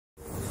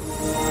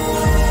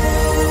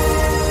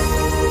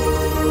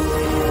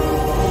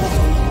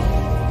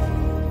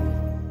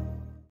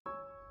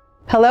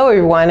Hello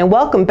everyone and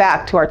welcome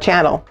back to our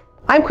channel.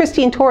 I'm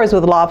Christine Torres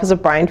with the Law Office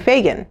of Bryan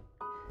Fagan.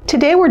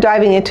 Today we're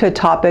diving into a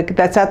topic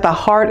that's at the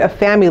heart of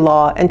family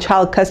law and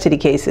child custody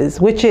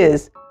cases, which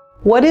is,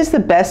 what is the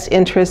best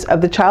interest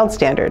of the child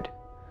standard?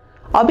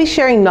 I'll be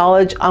sharing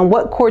knowledge on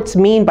what courts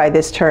mean by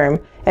this term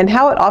and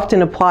how it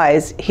often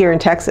applies here in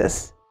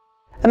Texas.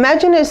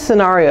 Imagine a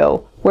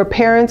scenario where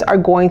parents are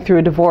going through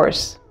a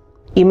divorce.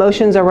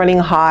 Emotions are running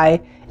high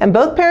and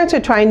both parents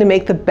are trying to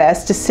make the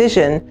best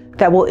decision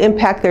that will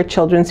impact their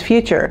children's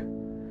future.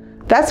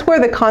 That's where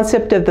the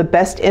concept of the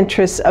best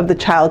interests of the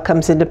child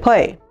comes into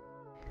play.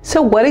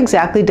 So what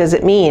exactly does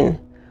it mean?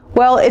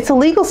 Well, it's a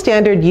legal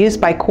standard used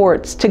by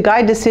courts to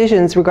guide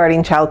decisions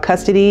regarding child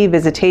custody,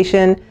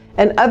 visitation,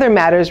 and other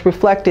matters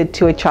reflected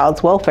to a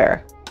child's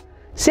welfare.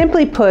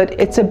 Simply put,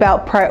 it's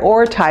about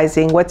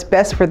prioritizing what's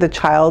best for the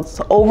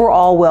child's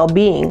overall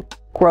well-being,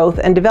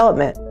 growth, and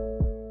development.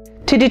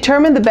 To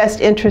determine the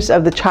best interests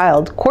of the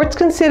child, courts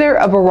consider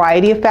a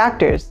variety of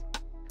factors.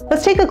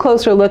 Let's take a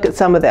closer look at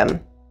some of them.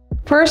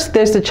 First,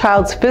 there's the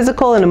child's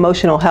physical and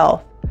emotional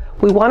health.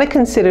 We want to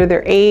consider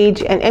their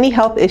age and any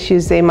health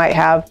issues they might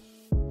have,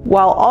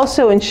 while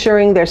also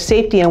ensuring their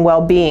safety and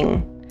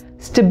well-being.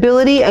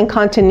 Stability and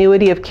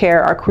continuity of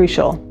care are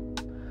crucial.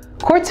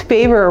 Courts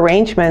favor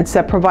arrangements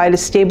that provide a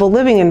stable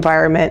living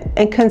environment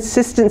and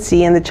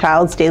consistency in the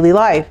child's daily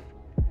life.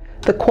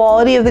 The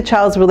quality of the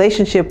child's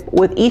relationship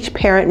with each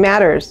parent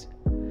matters.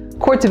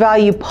 Courts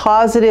value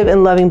positive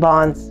and loving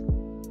bonds.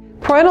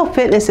 Parental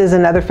fitness is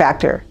another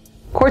factor.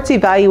 Courts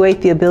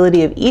evaluate the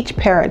ability of each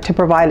parent to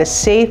provide a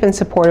safe and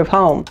supportive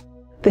home.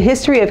 The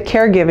history of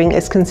caregiving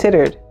is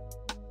considered.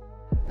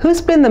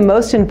 Who's been the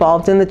most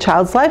involved in the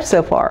child's life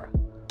so far?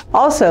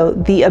 Also,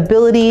 the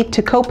ability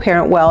to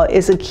co-parent well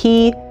is a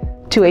key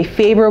to a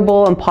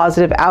favorable and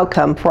positive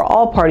outcome for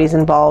all parties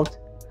involved.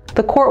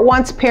 The court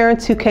wants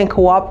parents who can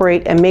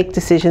cooperate and make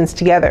decisions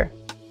together.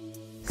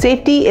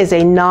 Safety is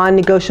a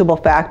non-negotiable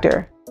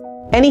factor.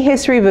 Any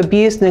history of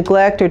abuse,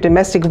 neglect, or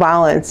domestic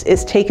violence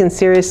is taken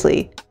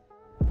seriously.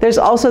 There's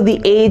also the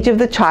age of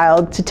the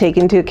child to take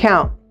into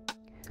account.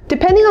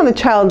 Depending on the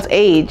child's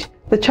age,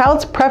 the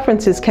child's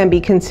preferences can be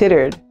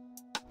considered.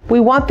 We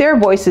want their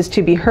voices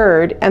to be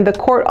heard, and the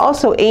court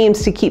also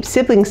aims to keep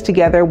siblings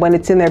together when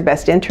it's in their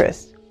best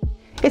interest.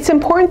 It's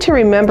important to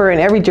remember in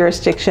every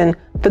jurisdiction,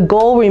 the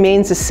goal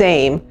remains the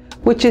same,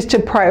 which is to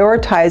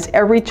prioritize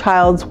every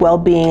child's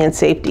well-being and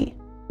safety.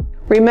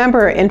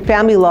 Remember, in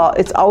family law,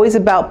 it's always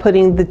about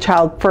putting the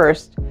child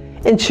first,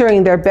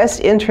 ensuring their best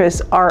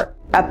interests are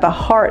at the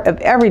heart of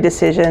every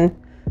decision.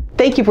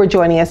 Thank you for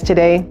joining us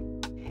today.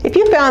 If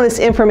you found this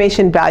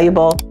information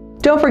valuable,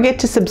 don't forget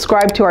to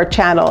subscribe to our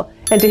channel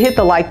and to hit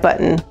the like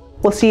button.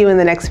 We'll see you in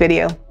the next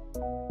video.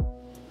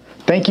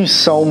 Thank you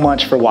so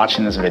much for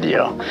watching this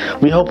video.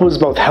 We hope it was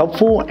both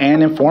helpful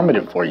and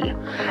informative for you.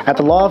 At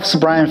the Law Office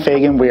of Bryan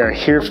Fagan, we are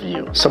here for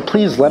you. So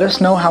please let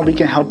us know how we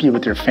can help you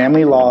with your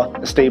family law,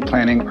 estate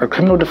planning, or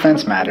criminal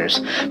defense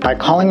matters by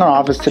calling our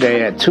office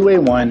today at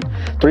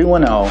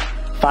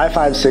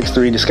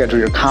 281-310-5563 to schedule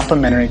your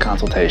complimentary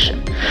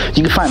consultation.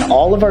 You can find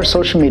all of our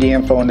social media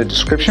info in the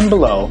description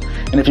below,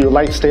 and if you would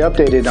like to stay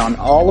updated on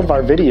all of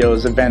our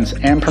videos, events,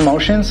 and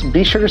promotions,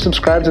 be sure to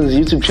subscribe to this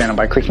YouTube channel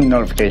by clicking the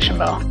notification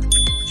bell.